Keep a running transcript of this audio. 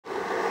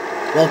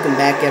Welcome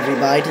back,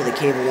 everybody, to the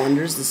Cave of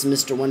Wonders. This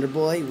is Mr.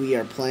 Wonderboy. We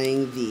are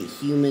playing the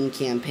human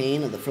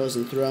campaign of the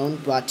Frozen Throne,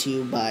 brought to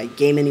you by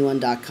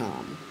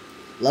GameAnyone.com.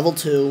 Level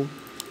 2.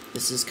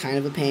 This is kind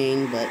of a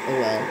pain, but oh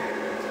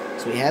well.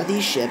 So we have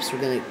these ships.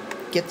 We're going to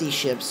get these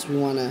ships. We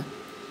want to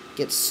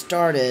get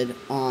started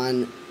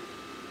on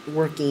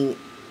working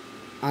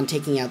on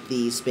taking out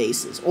these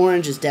bases.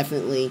 Orange is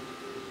definitely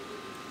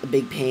a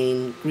big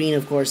pain. Green,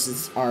 of course,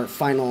 is our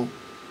final,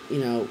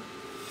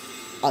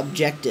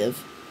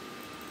 objective.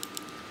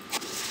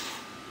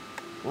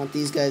 Want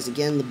these guys to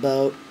get in the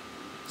boat,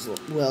 as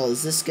well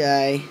as this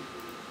guy,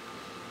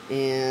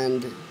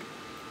 and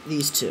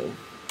these two.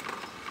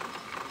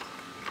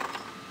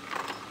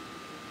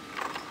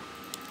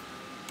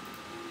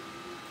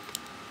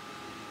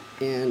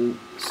 And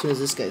as soon as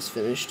this guy's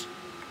finished,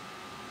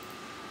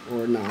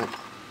 or not,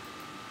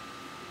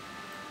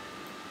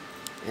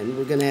 and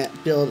we're going to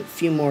build a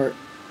few more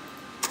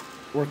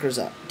workers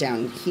up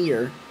down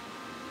here,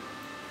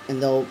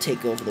 and they'll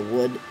take over the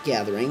wood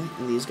gathering,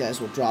 and these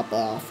guys will drop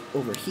off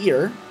over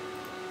here.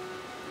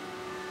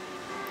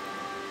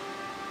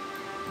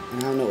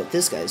 And I don't know what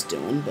this guy's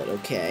doing, but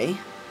okay.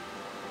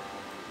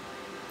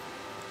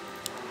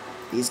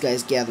 These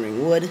guys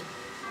gathering wood.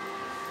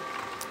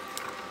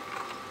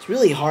 It's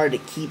really hard to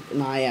keep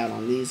an eye out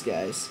on these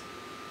guys,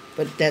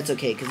 but that's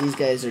okay, because these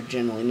guys are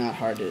generally not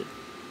hard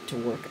to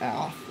work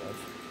off of.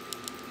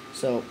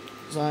 So,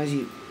 as long as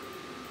you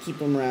keep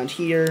them around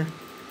here.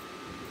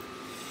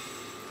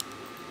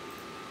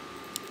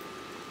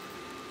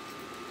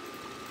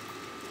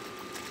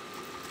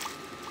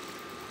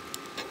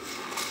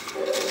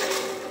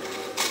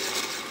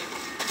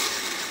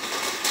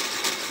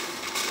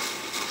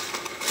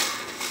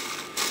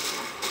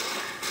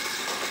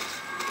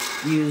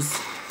 Use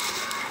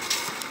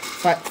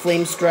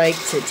Flame Strike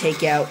to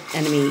take out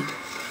enemy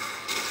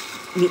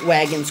meat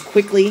wagons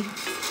quickly.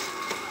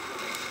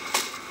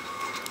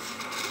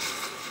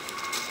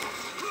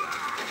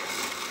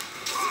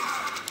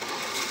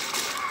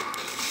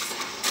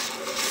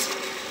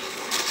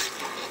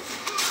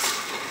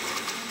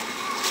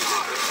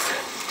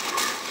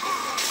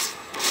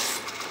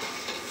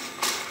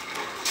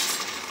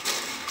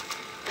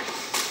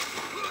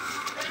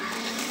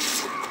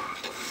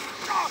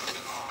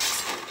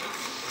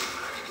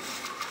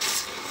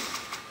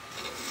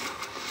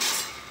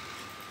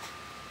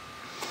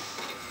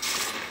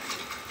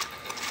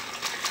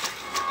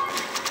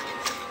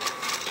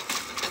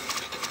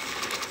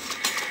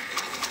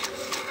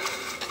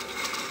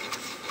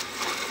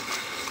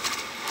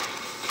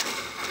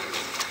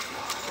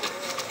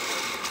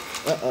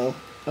 Uh-oh.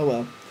 Oh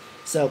well.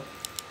 So,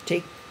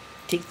 take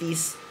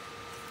these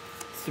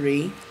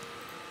three.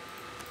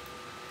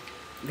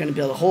 We're going to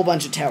build a whole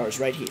bunch of towers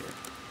right here.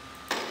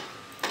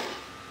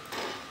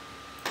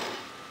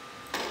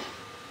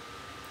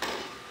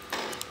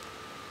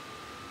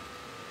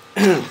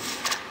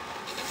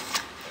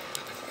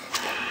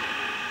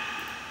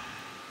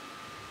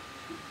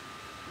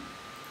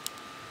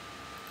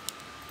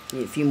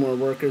 Need a few more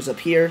workers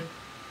up here.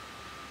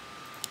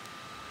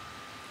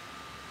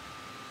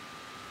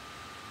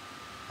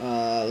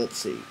 Let's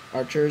see.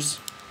 Archers.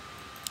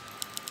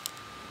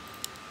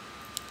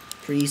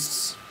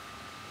 Priests.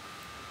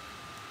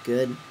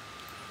 Good.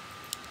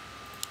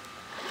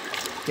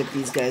 Get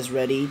these guys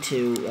ready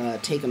to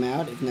take them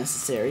out if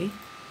necessary.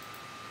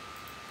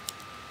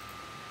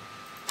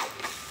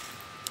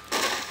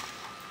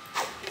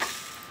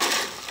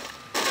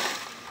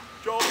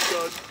 Job's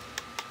done.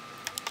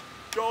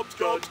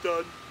 Job's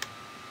done.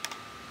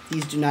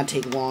 These do not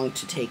take long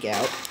to take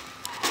out.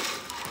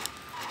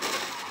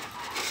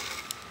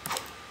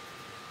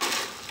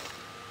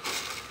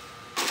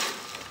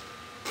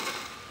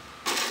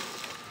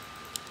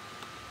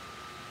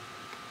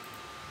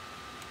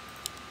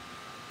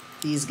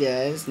 These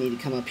guys need to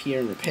come up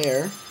here and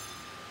repair.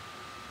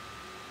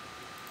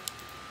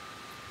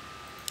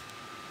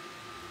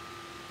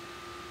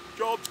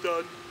 Job's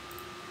done.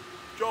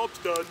 Job's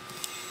done.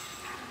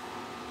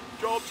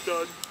 Job's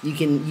done. You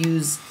can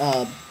use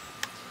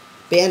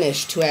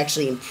Banish to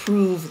actually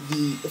improve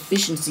the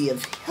efficiency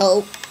of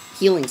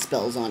healing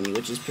spells on you,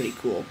 which is pretty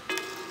cool.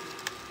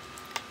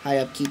 High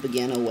upkeep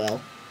again, oh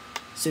well.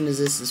 As soon as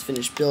this is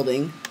finished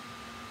building,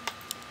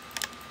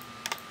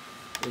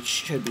 which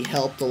should be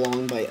helped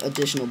along by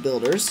additional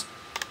builders.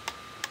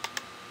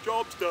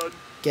 Job's done.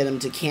 Get them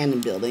to cannon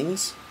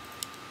buildings.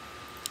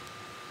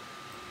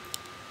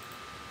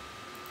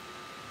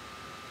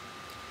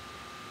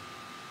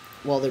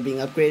 While they're being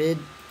upgraded,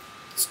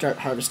 start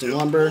harvesting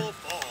lumber.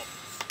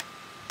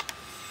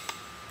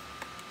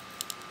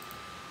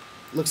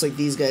 Looks like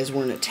these guys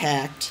weren't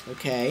attacked.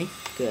 Okay,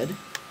 good.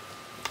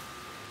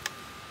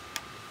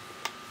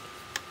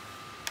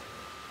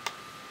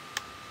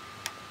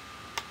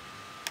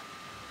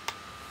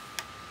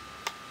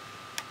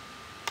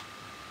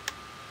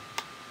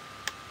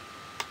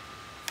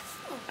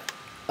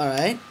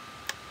 Alright,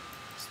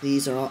 so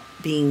these are all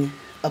being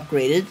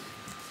upgraded.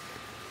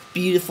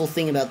 Beautiful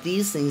thing about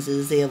these things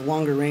is they have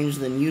longer range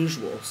than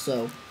usual,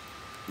 so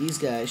these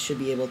guys should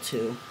be able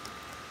to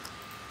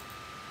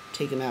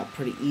take him out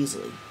pretty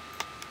easily.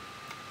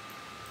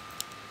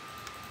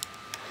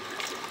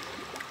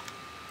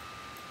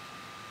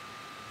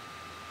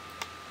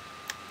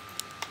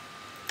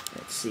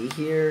 Let's see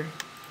here.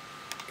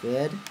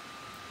 Good.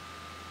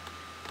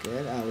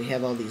 Good. We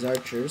have all these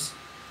archers.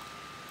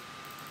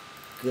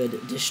 Good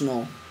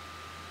additional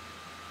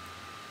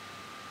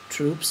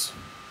troops.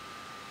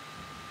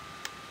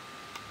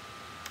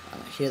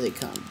 Here they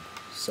come.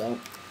 So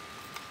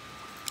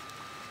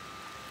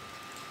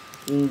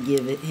we can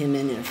give him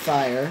in a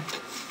fire.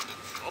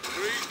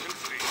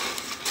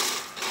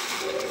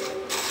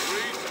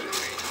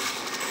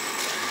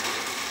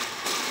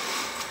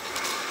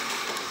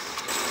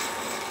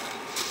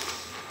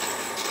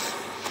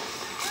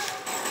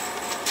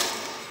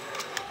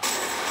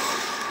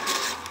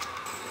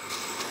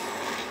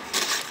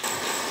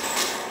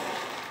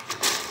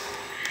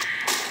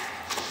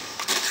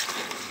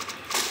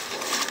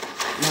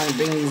 I want to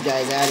bring these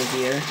guys out of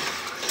here.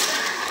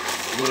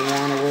 We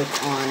want to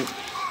work on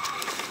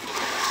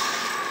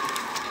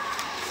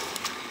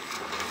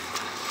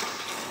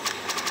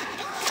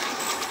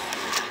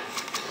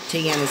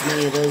taking out as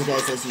many of those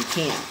guys as you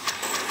can.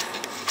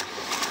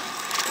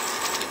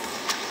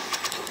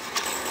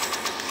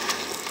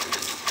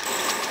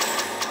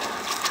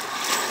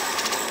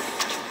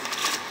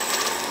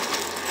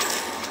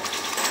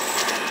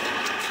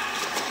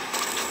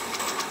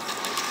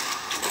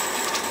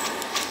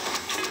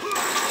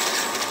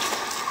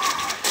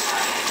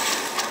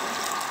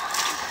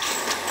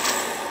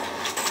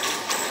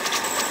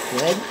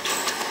 Good.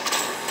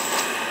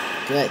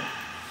 Good.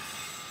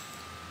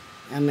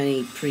 How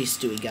many priests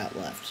do we got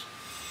left?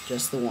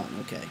 Just the one,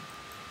 okay.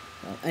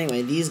 Well,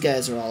 anyway, these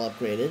guys are all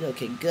upgraded.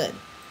 Okay, good.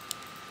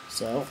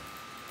 So, what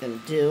we're going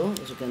to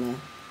do is we're going to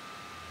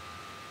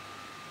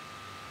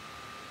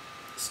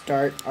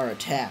start our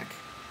attack.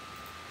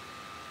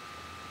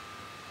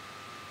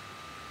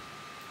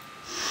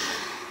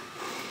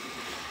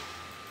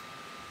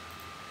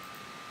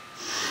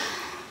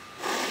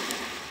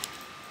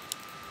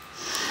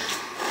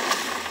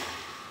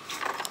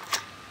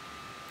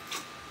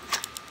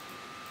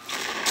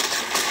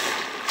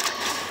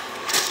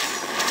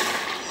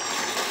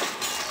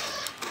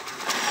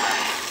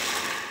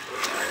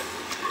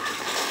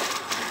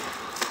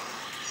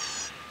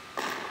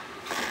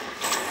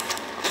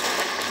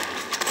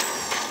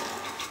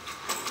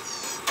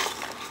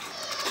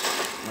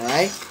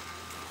 Alright,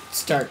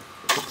 start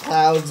with the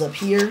clouds up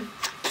here.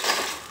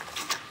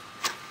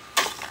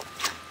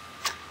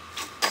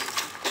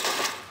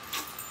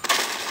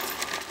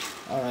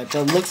 Alright, but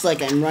it looks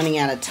like I'm running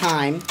out of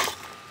time,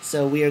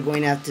 so we are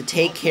going to have to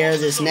take care of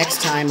this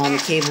next time on the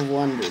Cave of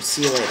Wonders.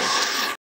 See you later.